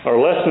Our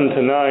lesson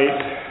tonight,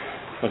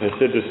 like I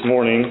said this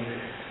morning,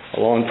 a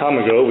long time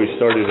ago we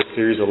started a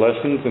series of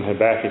lessons, and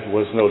Habakkuk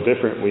was no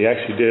different. We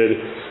actually did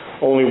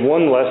only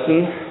one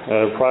lesson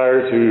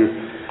prior to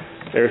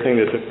everything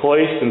that took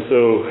place, and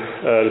so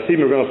this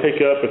evening we're going to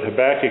pick up with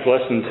Habakkuk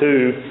lesson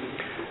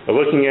 2,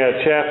 looking at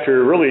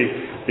really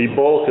the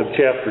bulk of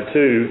chapter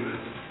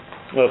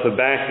 2 of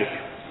Habakkuk.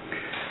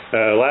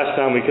 Last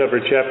time we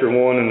covered chapter 1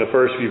 and the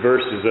first few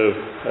verses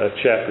of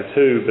chapter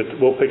 2, but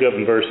we'll pick up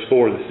in verse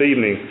 4 this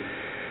evening.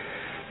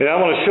 And I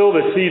want to show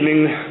this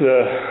evening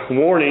the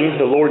warning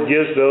the Lord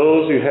gives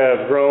those who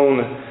have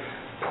grown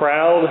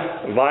proud,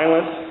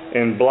 violent,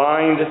 and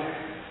blind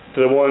to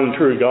the one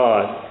true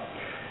God.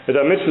 As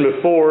I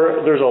mentioned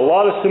before, there's a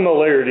lot of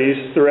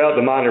similarities throughout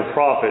the minor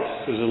prophets.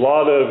 There's a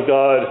lot of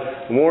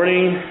God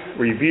warning,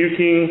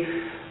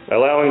 rebuking,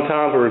 allowing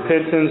time for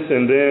repentance,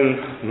 and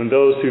then when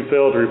those who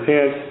fail to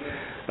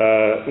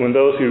repent, when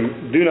those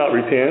who do not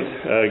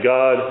repent,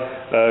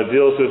 God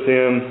deals with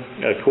them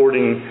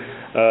according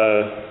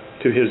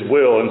to His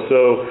will. And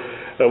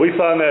so we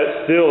find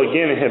that still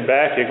again in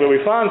Habakkuk, but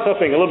we find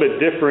something a little bit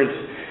different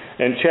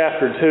in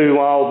chapter 2.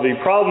 While the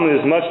problem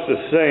is much the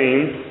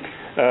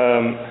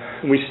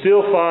same, we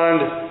still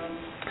find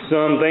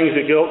some things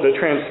that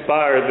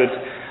transpire that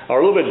are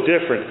a little bit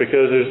different,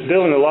 because it's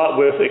dealing a lot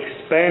with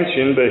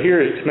expansion, but here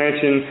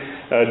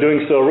expansion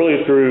doing so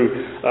really through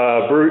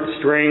brute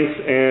strength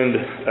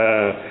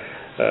and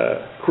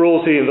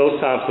cruelty and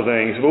those types of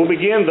things. We'll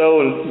begin,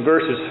 though, in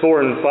verses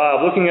 4 and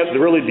 5, looking at the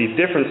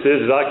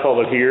differences, as I call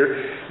it here,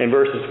 in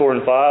verses 4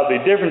 and 5,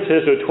 the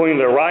differences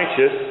between the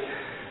righteous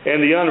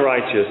and the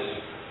unrighteous.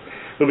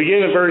 We'll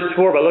begin in verse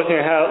 4 by looking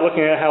at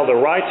how the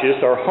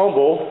righteous are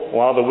humble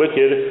while the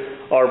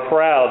wicked are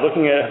proud.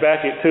 Looking at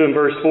Habakkuk 2 and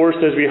verse 4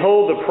 says,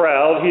 "Behold the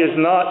proud, his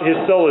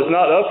soul is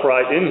not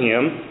upright in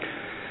him,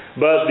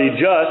 but the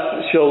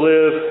just shall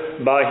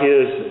live by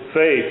his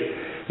faith."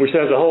 Which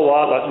sounds a whole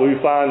lot like we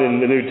find in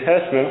the New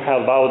Testament,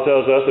 how the Bible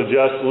tells us to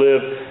just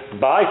live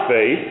by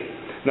faith.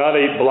 Not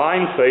a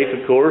blind faith,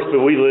 of course, but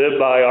we live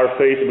by our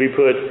faith that we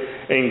put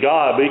in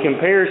God. But he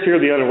compares here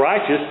the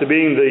unrighteous to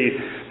being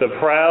the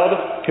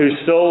proud, whose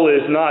soul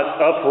is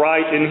not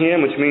upright in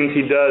him, which means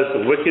he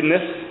does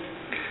wickedness.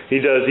 He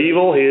does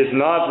evil. He is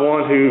not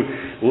one who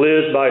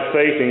lives by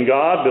faith in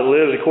God, but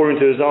lives according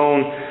to his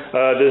own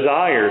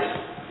desires.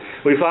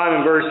 We find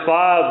in verse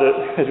 5 that,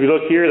 as we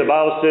look here, the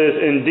Bible says,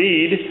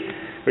 "Indeed,"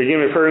 again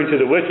referring to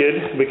the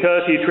wicked,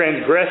 "because he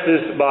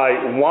transgresses by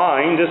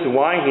wine." This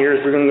wine here,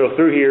 as we're going to go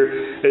through here,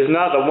 is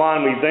not the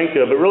wine we think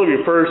of, but really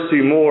refers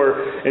to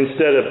more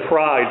instead of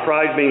pride.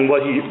 Pride being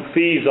what he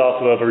feeds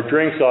off of or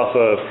drinks off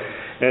of.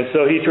 And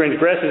so he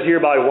transgresses here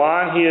by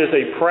wine. He is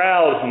a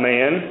proud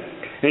man,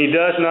 and he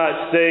does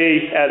not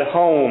stay at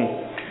home,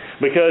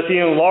 because he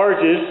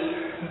enlarges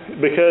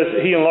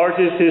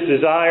his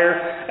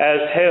desire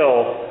as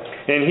hell.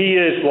 And he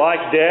is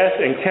like death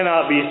and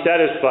cannot be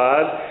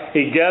satisfied.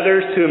 He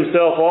gathers to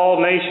himself all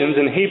nations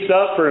and heaps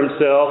up for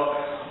himself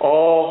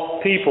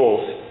all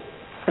peoples.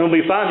 And what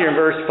we find here in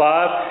verse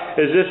 5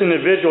 is this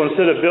individual,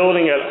 instead of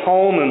building at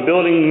home and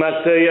building, you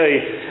might say,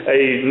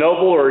 a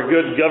noble or a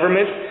good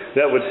government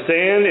that would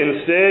stand,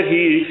 instead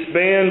he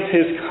expands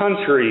his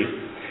country.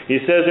 He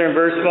says there in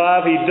verse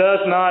 5, he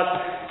does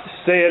not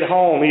stay at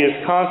home. He is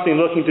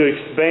constantly looking to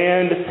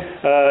expand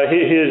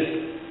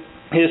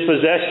his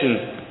possession.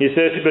 He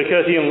says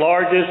because he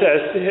enlarges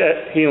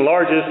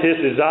his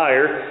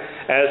desire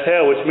as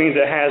hell, which means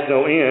it has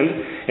no end.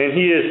 And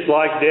he is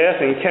like death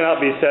and cannot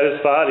be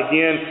satisfied.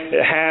 Again,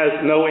 it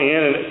has no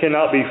end and it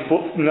cannot be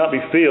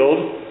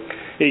filled.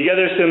 He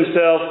gathers to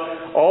himself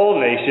all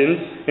nations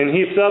and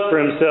heaps up for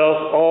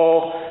himself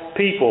all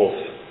peoples.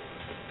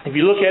 If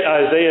you look at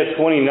Isaiah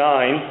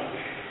 29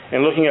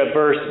 and looking at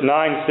verse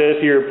 9, says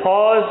here,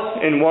 "Pause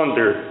and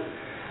wonder.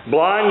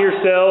 Blind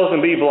yourselves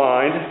and be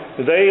blind.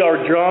 They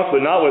are drunk,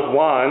 but not with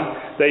wine.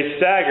 They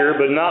stagger,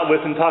 but not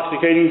with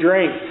intoxicating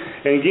drink."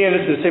 And again,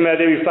 this is the same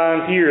idea we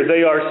find here.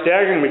 They are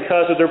staggering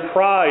because of their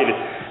pride,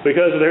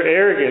 because of their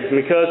arrogance, and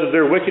because of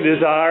their wicked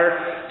desire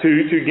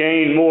to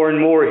gain more and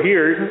more.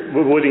 Here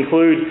would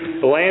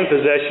include land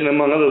possession,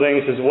 among other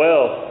things as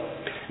well.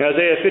 In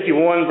Isaiah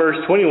 51, verse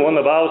 21,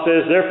 the Bible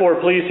says, "Therefore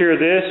please hear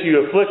this, you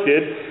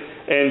afflicted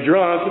and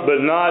drunk, but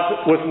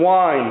not with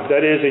wine."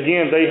 That is,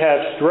 again, they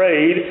have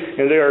strayed,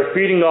 and they are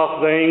feeding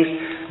off things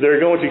that are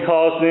going to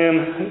cause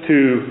them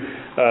to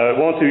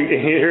want to,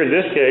 here in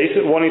this case,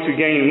 wanting to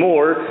gain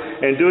more,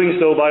 and doing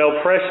so by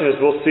oppression, as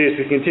we'll see as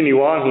we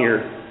continue on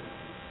here.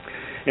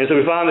 And so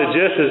we find that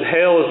just as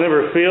hell is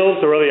never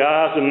filled, so are the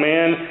eyes of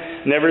man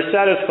never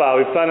satisfied.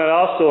 We find that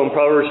also in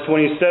Proverbs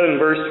 27,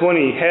 verse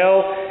 20,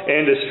 "Hell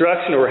and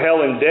destruction," or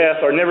hell and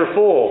death, "are never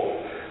full.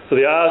 So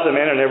the eyes of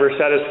man are never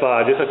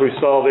satisfied," just like we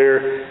saw there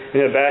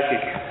in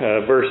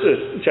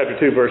Habakkuk chapter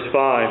 2, verse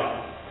 5.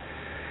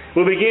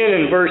 We'll begin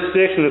in verse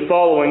 6 and the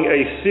following,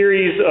 a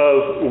series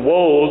of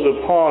woes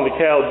upon the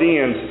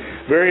Chaldeans.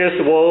 Various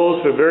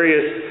woes for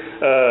various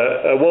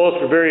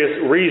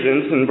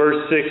reasons in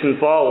verse 6 and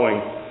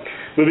following.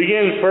 We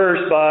begin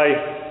first by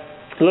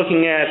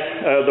looking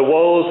at the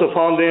woes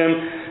upon them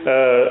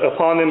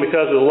upon them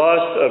because of the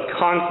lust of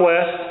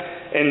conquest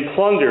and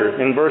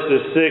plunder in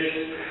verses 6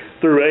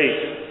 through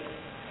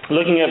 8.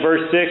 Looking at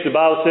verse 6, the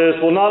Bible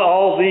says, "Will not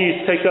all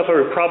these take up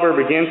a proverb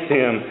against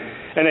him,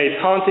 and a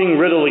taunting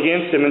riddle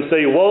against him, and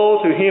say,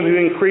 Woe to him who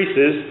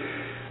increases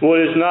what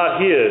is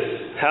not his?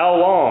 How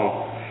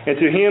long? And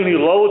to him who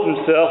loads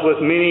himself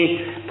with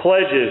many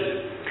pledges."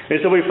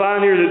 And so we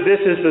find here that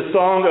this is the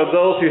song of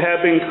those who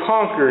have been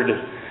conquered,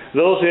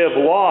 those who have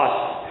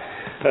lost.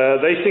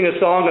 They sing a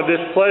song of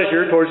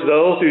displeasure towards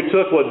those who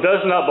took what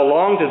does not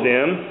belong to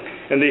them,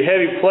 and the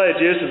heavy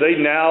pledges they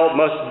now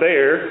must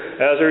bear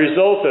as a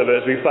result of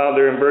it, as we find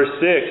there in verse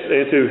 6.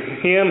 "And to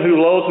him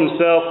who loads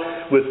himself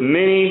with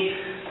many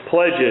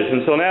pledges."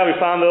 And so now we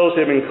find those who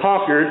have been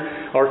conquered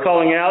are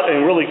calling out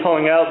and really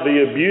calling out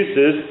the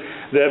abuses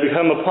that have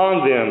become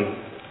upon them.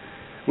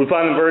 We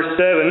find in verse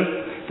 7,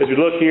 as we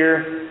look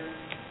here,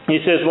 he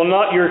says, "Will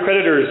not your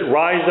creditors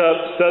rise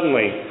up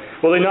suddenly?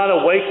 Will they not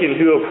awaken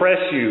who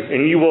oppress you,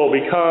 and you will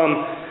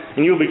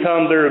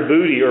become their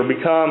booty, or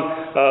become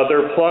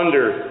their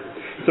plunder?"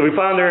 So we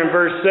find there in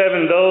verse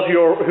 7, those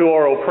who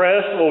are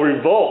oppressed will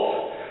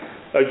revolt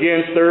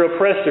against their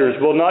oppressors.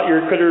 Will not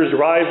your creditors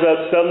rise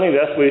up suddenly?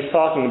 That's what he's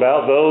talking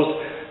about. Those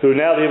who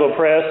now they've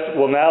oppressed,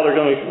 well, now they're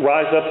going to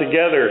rise up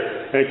together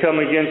and come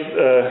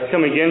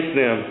against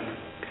them.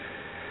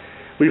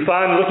 We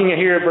find, looking at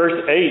here at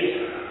verse 8,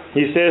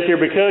 he says here,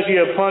 "Because you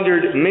have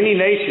plundered many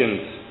nations,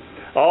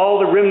 all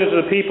the remnants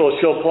of the people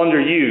shall plunder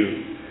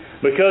you,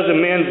 because of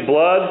men's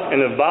blood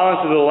and the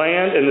violence of the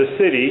land and the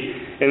city,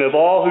 and of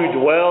all who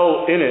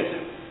dwell in it."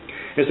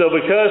 And so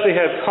because they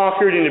have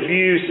conquered and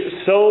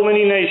abused so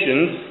many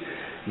nations,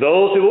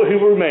 those who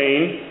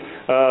remain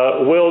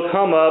will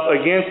come up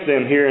against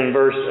them here in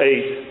verse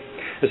 8.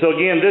 And so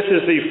again, this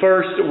is the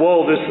first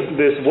woe,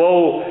 this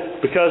woe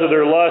because of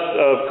their lust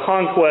of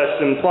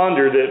conquest and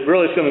plunder that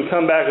really is going to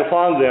come back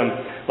upon them.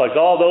 Like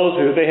all those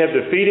who they have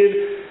defeated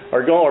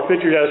are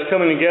pictured as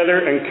coming together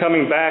and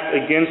coming back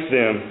against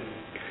them.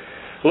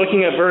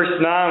 Looking at verse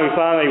 9, we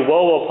find a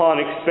woe upon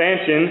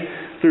expansion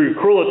through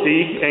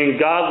cruelty and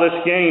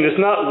godless gain. It's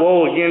not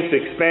woe against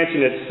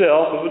expansion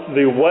itself, but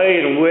the way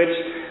in which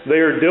they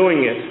are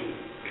doing it.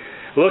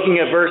 Looking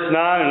at verse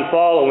 9 and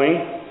following,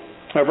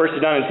 or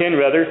verses 9 and 10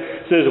 rather,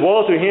 it says,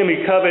 "Woe to him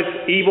who covets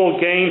evil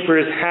gain for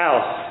his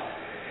house,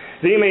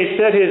 that he may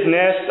set his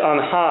nest on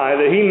high,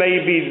 that he may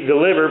be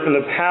delivered from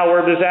the power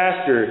of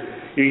disaster.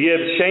 You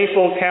give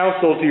shameful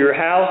counsel to your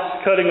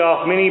house, cutting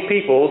off many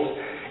peoples,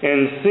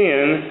 and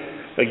sin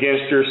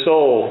against your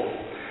soul."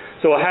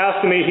 So a house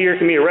can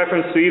be a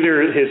reference to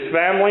either his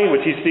family,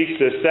 which he seeks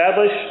to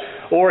establish,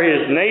 or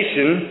his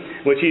nation,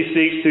 which he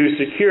seeks to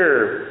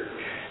secure.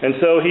 And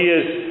so he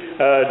is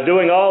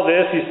doing all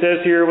this, he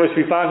says here, which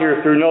we find here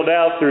through, no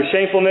doubt, through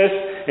shamefulness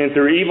and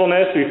through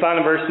evilness. We find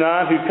in verse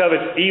 9, "Who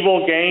covets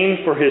evil gain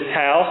for his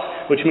house,"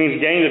 which means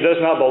gain that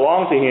does not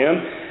belong to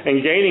him,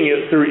 and gaining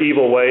it through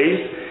evil ways.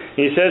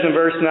 And he says in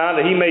verse 9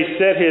 that he may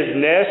set his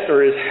nest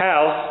or his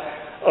house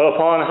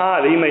upon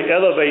high, that he may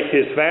elevate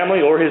his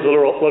family or his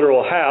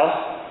literal house,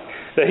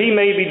 that he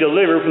may be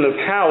delivered from the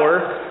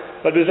power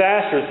of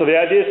disaster. So the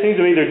idea seems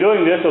to be they're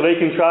doing this so they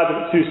can try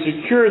to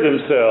secure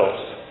themselves.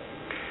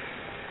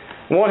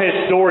 One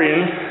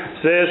historian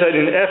says that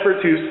in an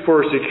effort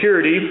for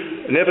security,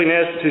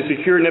 to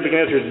secure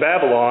Nebuchadnezzar's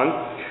Babylon,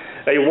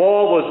 a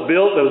wall was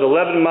built that was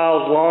 11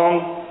 miles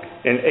long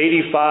and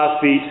 85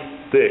 feet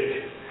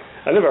thick.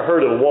 I never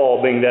heard of a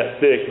wall being that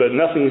thick, but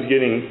nothing's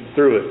getting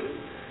through it.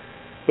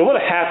 But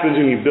what happens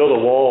when you build a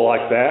wall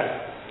like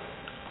that?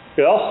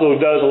 It also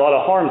does a lot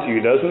of harm to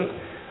you, doesn't it?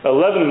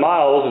 11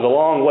 miles is a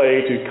long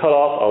way to cut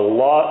off a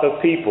lot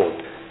of people.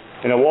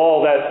 And a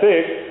wall that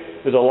thick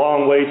is a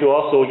long way to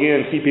also,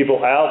 again, keep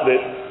people out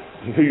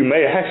who you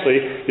may actually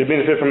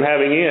benefit from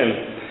having in.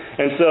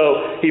 And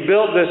so he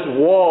built this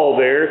wall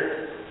there.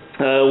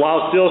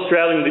 While still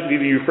straddling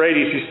the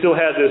Euphrates, you still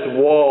had this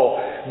wall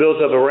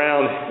built up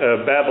around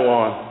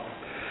Babylon.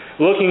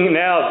 Looking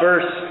now at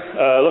verse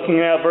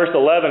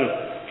 11,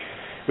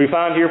 we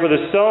find here, "For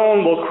the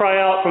stone will cry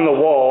out from the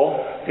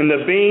wall, and the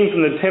beam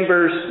from the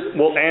timbers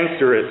will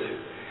answer it."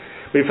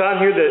 We find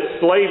here that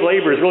slave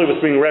labor is really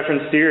what's being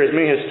referenced here, as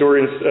many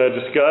historians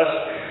discuss.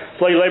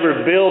 Slave labor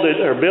built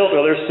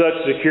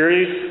such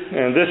securities,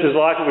 and this is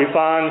like what we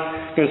find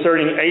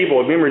concerning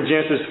Abel. Remember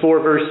Genesis 4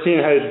 verse 10,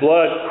 how his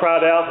blood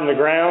cried out from the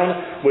ground.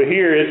 Well,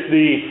 here it's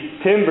the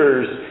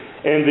timbers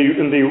and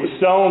the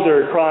stones that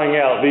are crying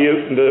out.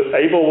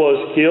 Abel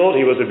was killed,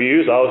 he was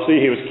abused, obviously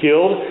he was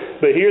killed.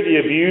 But here the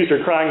abused are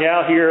crying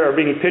out, here are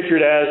being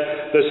pictured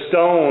as the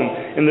stone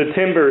and the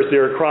timbers that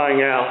are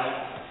crying out.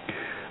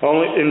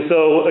 And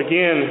so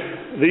again,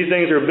 these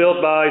things are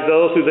built by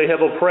those who they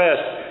have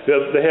oppressed,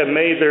 they have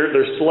made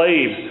their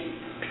slaves.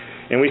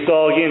 And we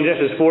saw again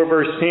Genesis 4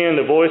 verse 10,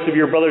 "The voice of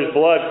your brother's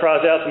blood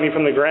cries out to me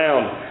from the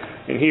ground."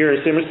 And here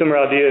a similar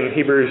idea in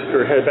Hebrews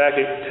or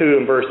Habakkuk 2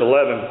 and verse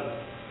 11.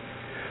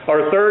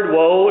 Our third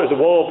woe is a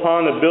woe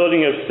upon the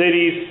building of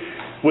cities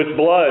with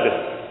blood.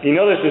 you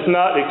notice it's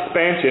not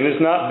expansion,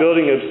 it's not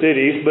building of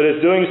cities, but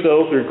it's doing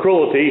so through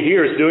cruelty.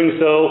 Here it's doing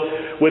so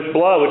with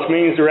blood, which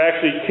means they're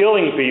actually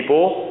killing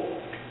people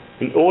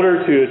in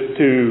order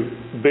to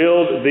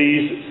build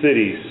these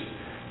cities.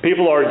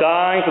 People are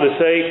dying for the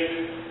sake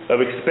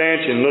of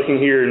expansion, looking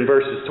here in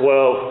verses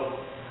 12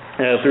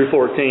 through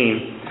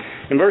 14.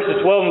 In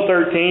verses 12 and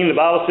 13, the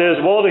Bible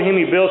says, "Woe to him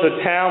who builds a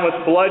town with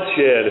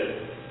bloodshed,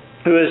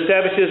 who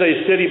establishes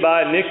a city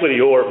by iniquity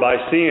or by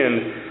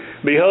sin.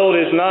 Behold,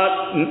 it is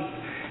not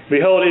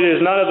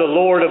of the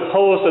Lord of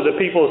hosts that the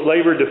peoples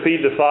labor to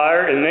feed the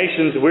fire, and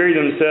nations weary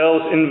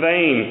themselves in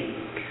vain."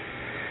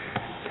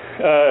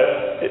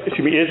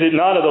 Is it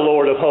not of the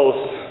Lord of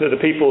hosts that the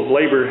peoples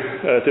labor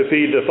to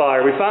feed the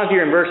fire? We find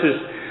here in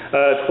verses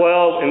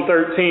 12 and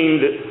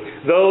 13 that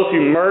those who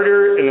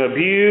murder and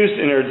abuse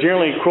and are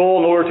generally cruel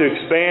in order to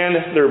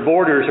expand their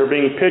borders are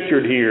being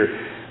pictured here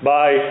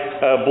by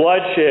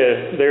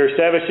bloodshed. They're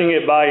establishing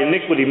it by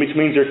iniquity, which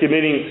means they're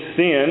committing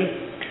sin.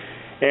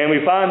 And we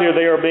find here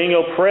they are being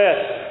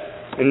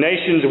oppressed. And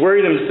nations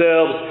weary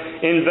themselves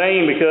in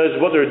vain because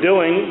what they're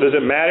doing, does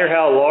it matter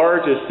how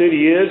large a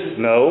city is?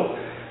 No.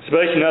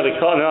 Especially not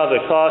the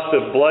cost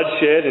of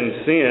bloodshed and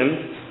sin.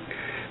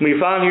 And we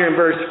find here in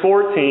verse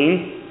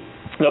 14,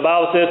 the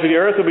Bible says, "For the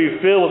earth will be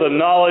filled with the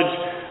knowledge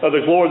of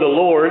the glory of the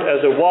Lord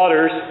as the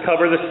waters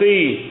cover the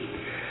sea."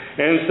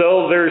 And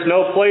so there's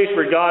no place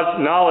where God's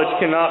knowledge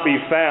cannot be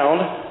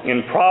found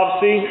in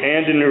prophecy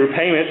and in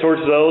repayment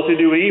towards those who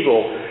do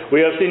evil.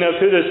 We have seen up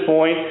to this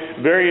point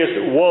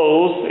various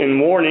woes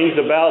and warnings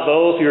about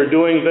those who are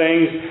doing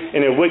things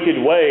in a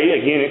wicked way.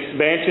 Again,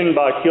 expansion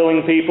by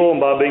killing people and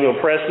by being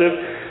oppressive,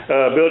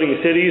 building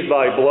cities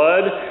by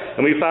blood.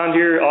 And we find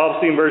here,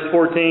 obviously in verse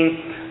 14,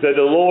 that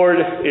the Lord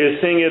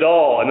is seeing it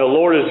all, and the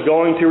Lord is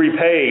going to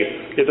repay.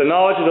 If the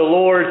knowledge of the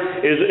Lord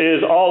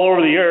is all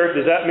over the earth,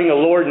 does that mean the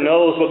Lord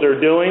knows what they're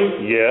doing?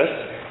 Yes.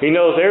 He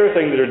knows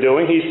everything that they're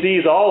doing. He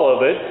sees all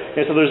of it,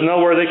 and so there's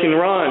nowhere they can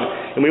run.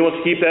 And we want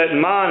to keep that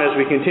in mind as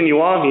we continue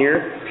on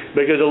here,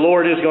 because the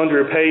Lord is going to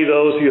repay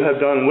those who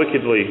have done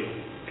wickedly.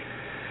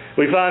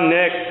 We find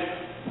next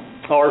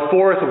our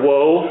fourth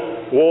woe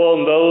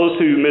on those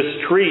who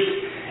mistreat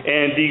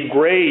and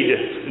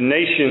degrade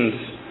nations,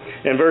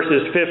 in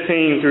verses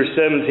 15 through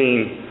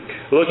 17.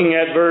 Looking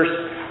at verse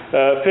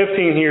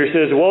 15 here, it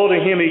says, "Woe to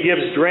him who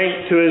gives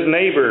drink to his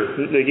neighbor."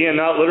 Again,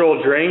 not literal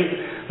drink,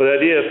 but the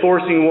idea of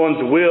forcing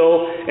one's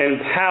will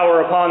and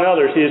power upon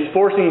others. He is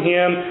forcing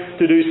him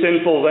to do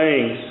sinful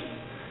things.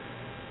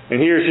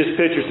 And here's just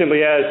pictured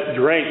simply as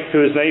drink to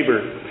his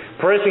neighbor.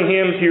 Pressing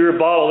him to your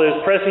bottle is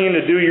pressing him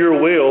to do your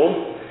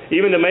will,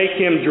 even to make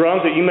him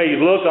drunk that you may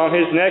look on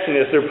his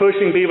nakedness. They're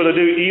pushing people to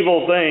do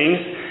evil things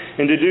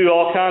and to do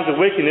all kinds of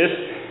wickedness,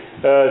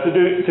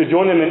 to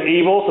join them in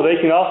evil so they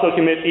can also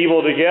commit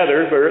evil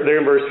together. There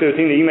in verse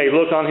 15, that you may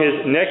look on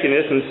his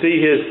nakedness and see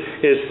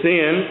his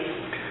sin.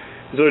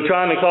 So they're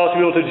trying to cause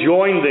people to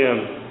join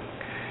them.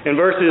 In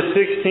verses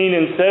 16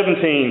 and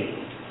 17,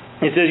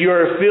 it says, "You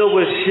are filled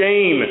with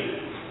shame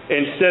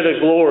instead of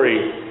glory."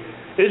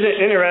 Isn't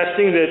it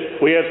interesting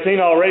that we have seen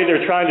already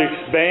they're trying to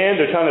expand,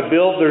 they're trying to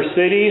build their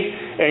cities,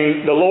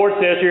 and the Lord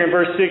says here in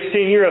verse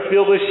 16, "You are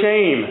filled with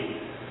shame."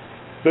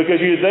 Because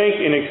you think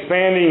an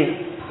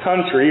expanding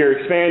country or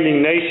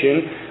expanding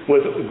nation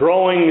with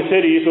growing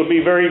cities would be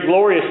very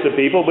glorious to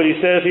people, but he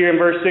says here in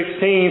verse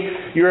 16,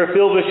 "You are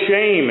filled with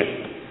shame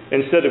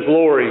instead of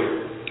glory."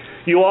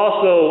 You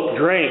also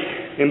drink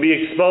and be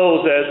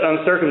exposed as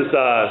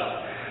uncircumcised.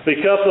 The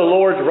cup of the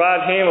Lord's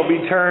right hand will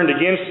be turned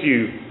against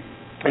you,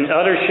 and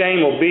utter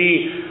shame will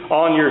be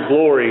on your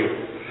glory.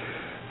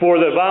 For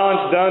the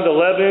violence done to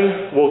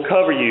Lebanon will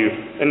cover you,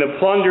 and the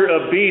plunder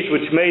of beasts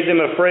which made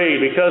them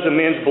afraid because of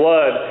men's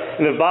blood,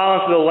 and the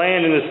violence of the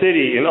land and the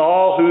city, and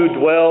all who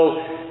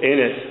dwell in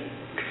it.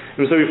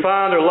 And so we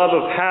find their love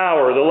of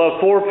power, the love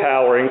for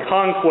power and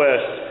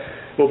conquest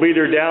will be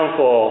their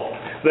downfall.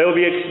 They will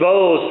be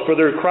exposed for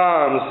their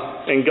crimes,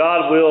 and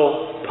God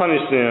will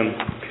punish them.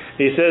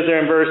 He says there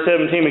in verse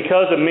 17,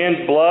 "Because of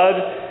men's blood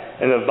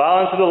and the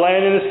violence of the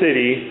land and the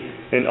city,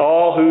 and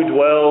all who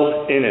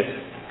dwell in it."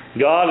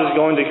 God is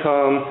going to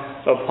come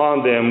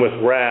upon them with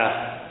wrath.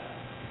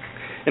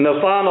 And the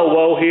final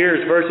woe here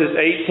is verses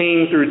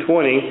 18 through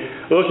 20,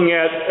 looking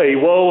at a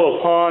woe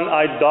upon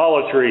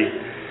idolatry.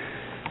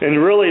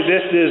 And really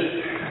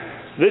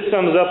this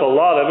sums up a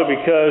lot of it,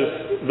 because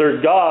their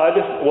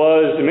God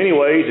was in many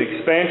ways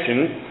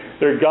expansion.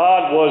 Their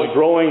God was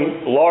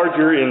growing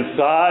larger in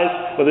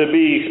size, whether it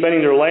be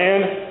expanding their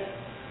land,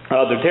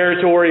 their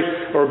territory,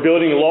 or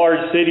building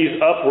large cities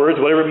upwards,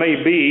 whatever it may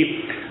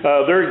be.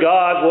 Their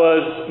God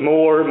was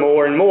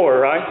more and more,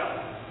 right?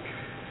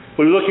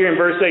 We look here in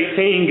verse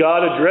 18,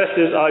 God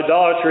addresses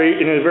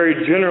idolatry in a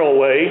very general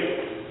way.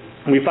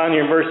 We find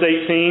here in verse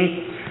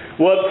 18,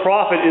 "What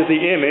profit is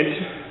the image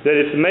that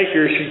its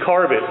maker should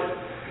carve it?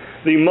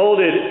 The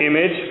molded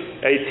image,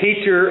 a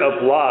teacher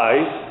of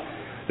lies,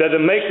 that the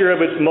maker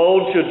of its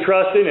mold should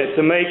trust in it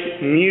to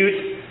make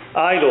mute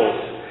idols."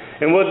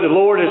 And what the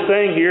Lord is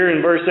saying here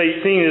in verse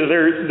 18 is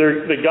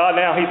that God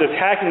now, He's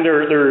attacking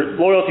their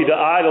loyalty to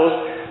idols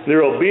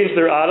their obedience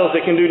to their idols,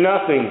 they can do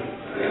nothing.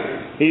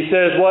 He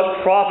says,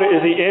 what profit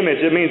is the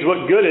image? It means,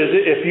 what good is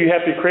it if you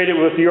have to create it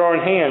with your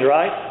own hand,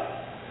 right?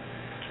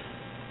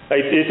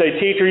 It's a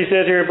teacher, he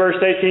says here in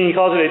verse 18, he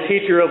calls it a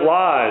teacher of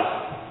lies.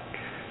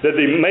 That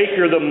the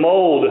maker of the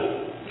mold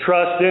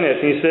trusts in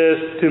it. He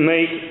says to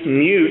make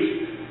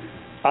mute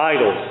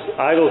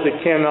idols that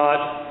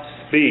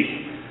cannot speak.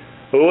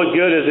 But what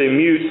good is a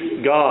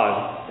mute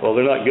God? Well,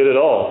 they're not good at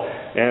all.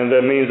 And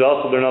that means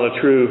also they're not a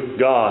true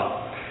God.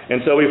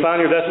 And so we find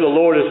here that's what the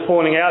Lord is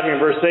pointing out here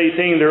in verse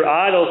 18. Their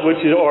idols,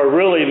 which are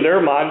really in their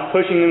mind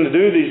pushing them to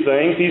do these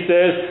things, he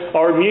says,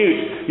 are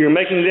mute. You're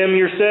making them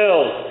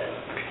yourselves.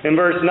 In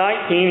verse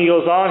 19, he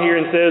goes on here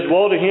and says,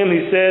 woe to him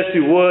who says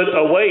to wood,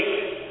 awake,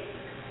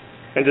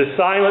 and to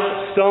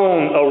silent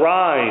stone,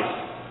 arise.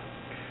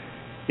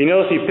 You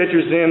notice he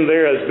pictures them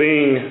there as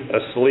being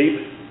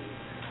asleep.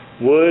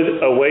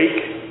 Wood, awake.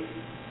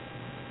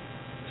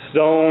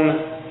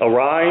 Stone,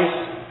 arise.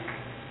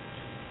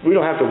 We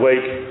don't have to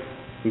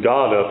wake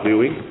God up, do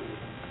we?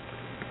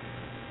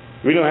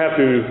 We don't have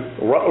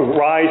to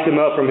rise him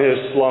up from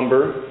his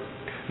slumber.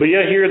 But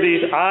yet here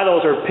these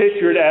idols are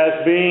pictured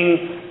as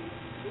being,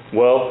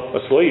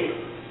 asleep.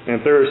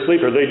 And if they're asleep,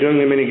 are they doing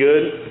them any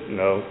good?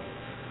 No.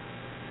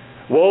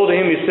 Woe to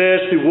him who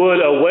says to wood,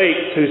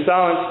 awake, to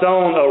silent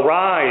stone,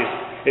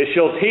 arise, it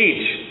shall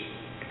teach.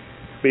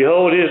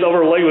 Behold, it is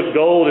overlaid with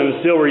gold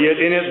and silver,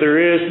 yet in it there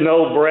is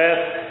no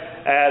breath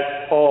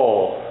at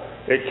all.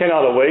 It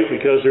cannot awake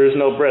because there is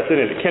no breath in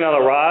it. It cannot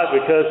arise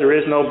because there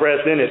is no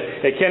breath in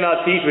it. It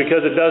cannot teach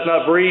because it does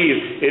not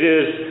breathe. It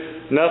is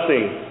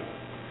nothing.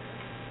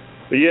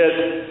 But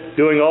yet,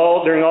 during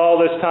all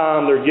this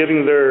time, they're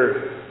giving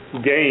their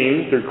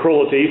gain, their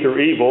cruelty, their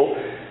evil,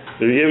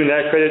 they're giving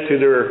that credit to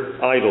their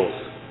idols.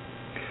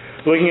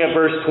 Looking at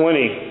verse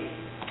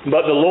 20.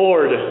 But the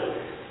Lord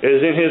is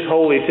in his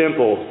holy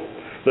temple.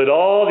 Let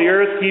all the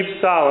earth keep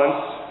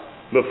silence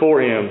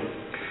before him.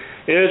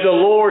 It is the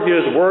Lord who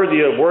is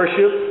worthy of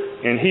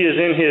worship, and he is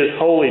in his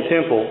holy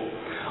temple.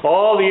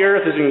 All the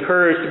earth is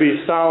encouraged to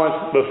be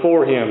silent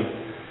before him.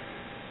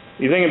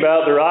 You think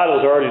about it, their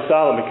idols are already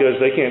silent because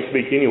they can't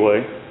speak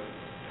anyway.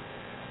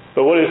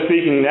 But what is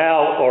speaking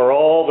now are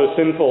all the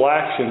sinful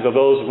actions of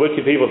those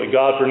wicked people that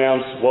God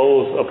pronounced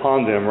woes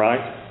upon them, right?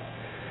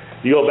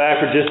 You go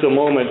back for just a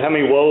moment, how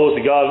many woes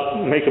did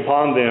God make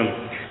upon them?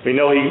 We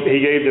know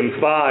he gave them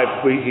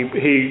 5.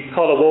 He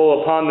called a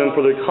woe upon them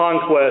for their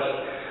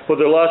conquest, for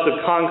their lust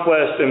of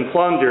conquest and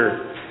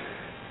plunder.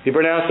 He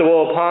pronounced a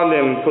woe upon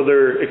them for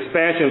their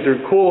expansion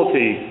through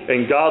cruelty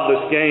and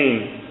godless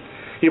gain.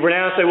 He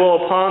pronounced a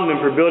woe upon them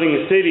for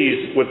building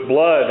cities with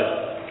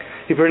blood.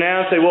 He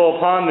pronounced a woe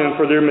upon them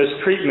for their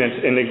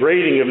mistreatment and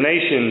degrading of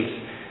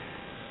nations.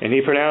 And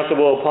he pronounced a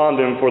woe upon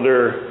them for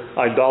their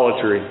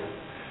idolatry.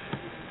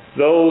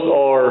 Those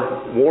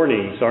are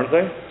warnings, aren't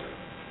they?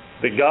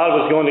 That God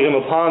was going to come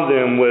upon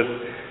them with,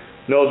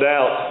 no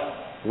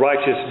doubt,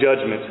 righteous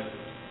judgment.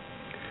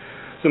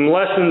 Some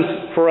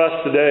lessons for us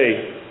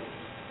today.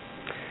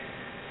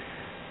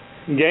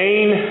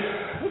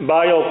 Gain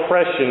by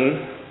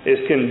oppression is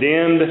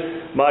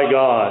condemned by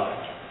God.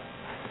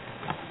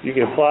 You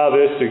can apply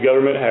this to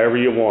government however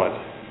you want.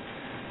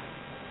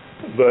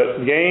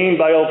 But gain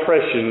by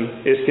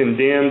oppression is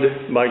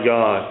condemned by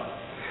God.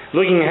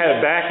 Looking at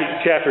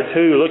Habakkuk chapter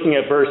 2, looking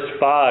at verse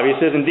 5, he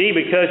says, indeed,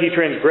 because he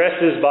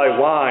transgresses by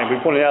wine,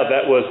 we pointed out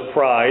that was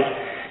pride.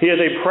 He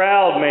is a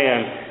proud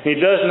man. He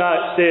does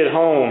not stay at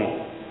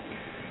home.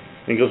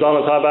 And he goes on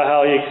to talk about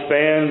how he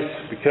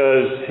expands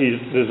because his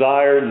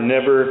desire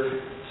never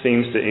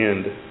seems to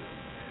end.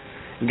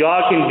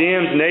 God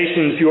condemns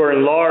nations who are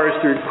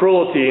enlarged through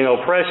cruelty and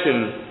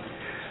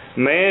oppression.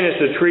 Man is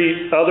to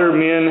treat other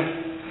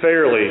men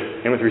fairly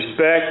and with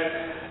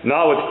respect,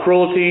 not with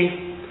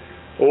cruelty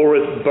or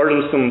with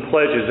burdensome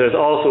pledges, as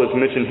also is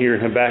mentioned here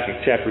in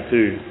Habakkuk chapter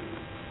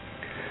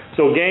 2.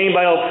 So gain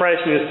by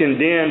oppression is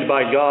condemned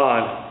by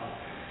God.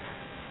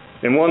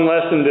 And one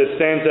lesson that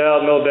stands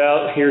out, no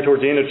doubt, here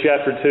towards the end of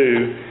chapter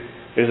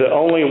 2 is that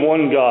only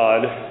one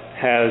God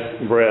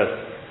has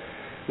breath.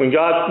 When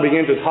God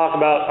begins to talk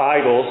about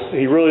idols,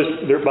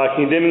 by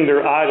condemning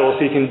their idols,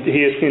 He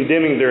is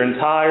condemning their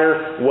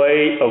entire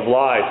way of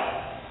life.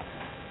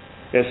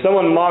 If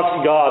someone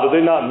mocks God, are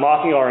they not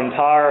mocking our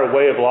entire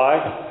way of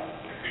life?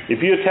 If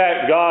you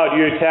attack God,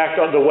 you attack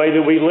the way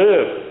that we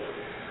live.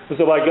 And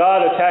so by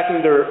God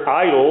attacking their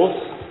idols,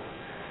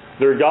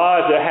 their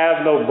gods that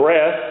have no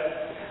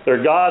breath,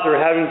 their gods are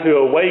having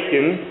to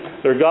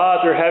awaken, their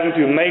gods are having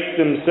to make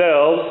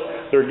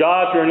themselves, their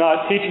gods who are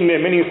not teaching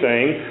them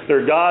anything,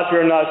 their gods who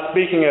are not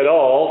speaking at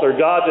all, their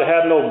gods that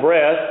have no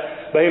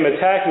breath, by Him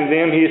attacking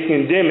them, He is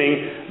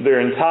condemning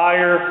their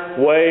entire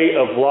way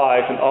of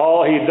life. And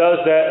He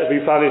does that, as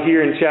we find it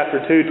here in chapter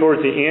 2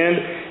 towards the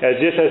end,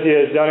 just as He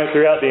has done it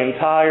throughout the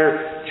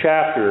entire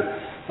chapter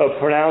of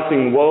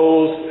pronouncing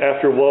woes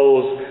after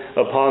woes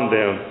upon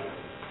them.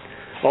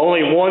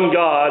 Only one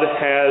God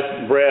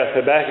has breath.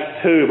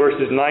 Habakkuk 2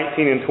 verses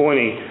 19 and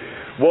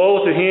 20.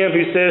 Woe to him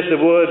who says to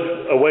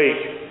wood,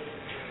 awake,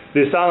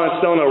 The silent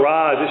stone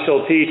arise, it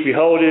shall teach.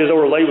 Behold, it is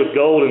overlaid with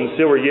gold and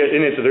silver, yet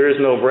in it there is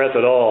no breath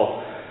at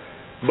all.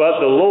 But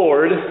the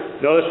Lord,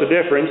 notice the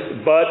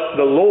difference, but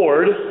the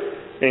Lord,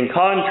 in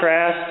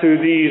contrast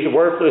to these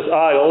worthless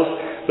idols,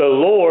 the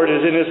Lord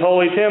is in His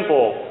holy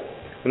temple.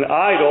 An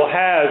idol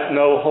has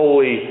no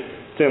holy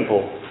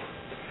temple.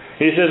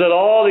 He says that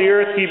all the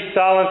earth keeps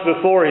silence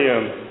before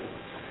Him.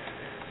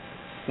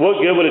 What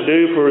good would it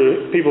do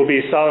for people to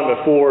be silent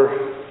before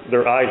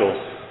their idols?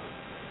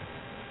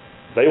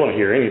 They want to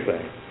hear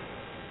anything.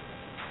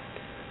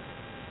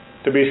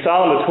 To be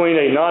silent before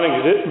a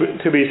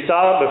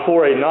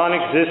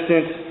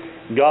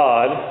non-existent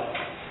God,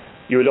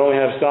 you would only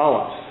have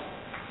silence.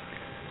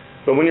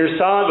 But when you're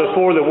silent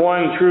before the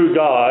one true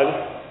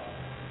God,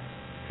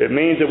 it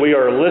means that we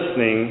are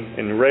listening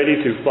and ready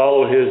to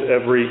follow His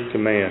every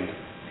command.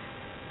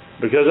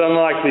 Because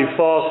unlike the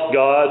false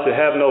gods that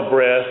have no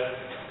breath,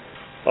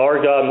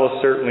 our God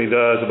most certainly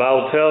does. The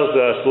Bible tells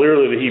us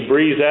literally that He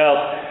breathes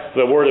out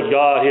the Word of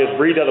God. He has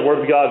breathed out the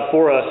Word of God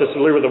for us. That's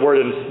literally what the word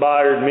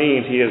inspired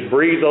means. He has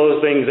breathed those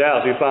things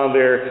out. We found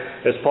there,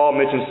 as Paul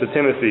mentions to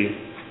Timothy.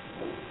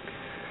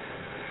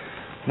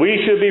 We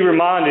should be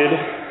reminded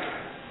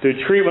to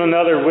treat one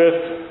another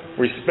with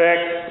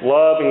respect,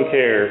 love, and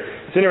care.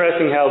 It's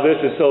interesting how this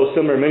is so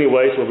similar in many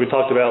ways to what we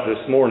talked about this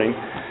morning.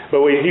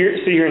 But we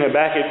see here in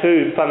Habakkuk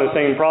 2, find the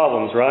same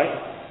problems, right?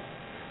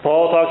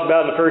 Paul talks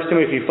about it in 1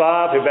 Timothy 5.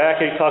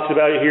 Habakkuk talks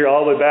about it here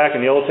all the way back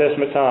in the Old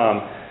Testament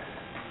time.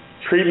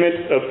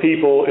 Treatment of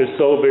people is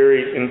so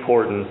very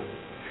important.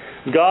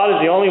 God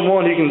is the only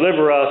one who can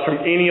deliver us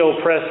from any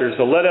oppressor.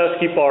 So let us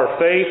keep our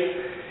faith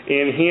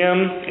in Him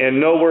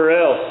and nowhere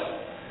else.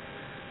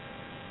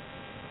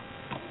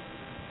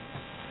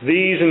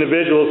 These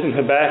individuals in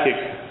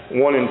Habakkuk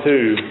 1 and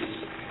 2,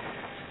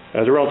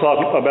 as we're going to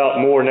talk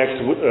about more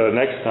next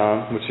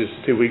time, which is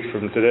 2 weeks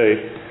from today,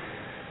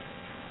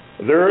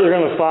 they're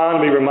going to find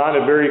and be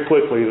reminded very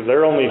quickly that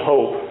their only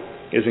hope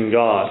is in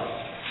God.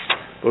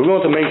 But we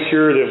want to make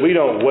sure that we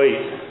don't wait,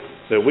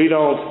 that we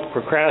don't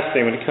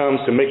procrastinate when it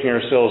comes to making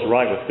ourselves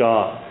right with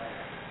God.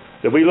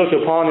 That we look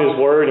upon His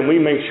Word and we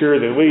make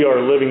sure that we are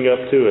living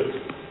up to it.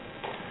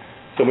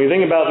 So when we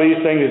think about these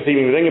things this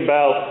evening, we think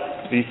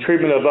about the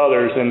treatment of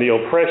others and the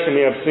oppression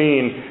we have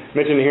seen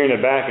mentioned here in the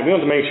back, and we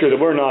want to make sure that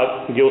we're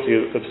not guilty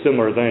of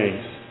similar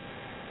things.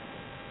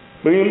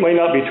 We may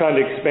not be trying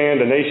to expand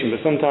a nation,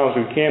 but sometimes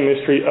we can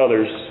mistreat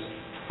others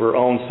for our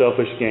own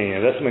selfish gain.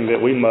 And that's something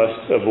that we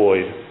must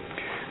avoid.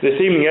 This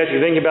evening, as you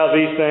think about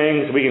these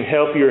things, we can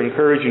help you or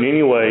encourage you in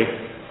any way.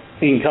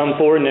 You can come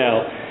forward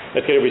now.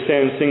 Let's get everybody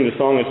stand and sing the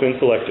song that's been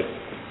selected.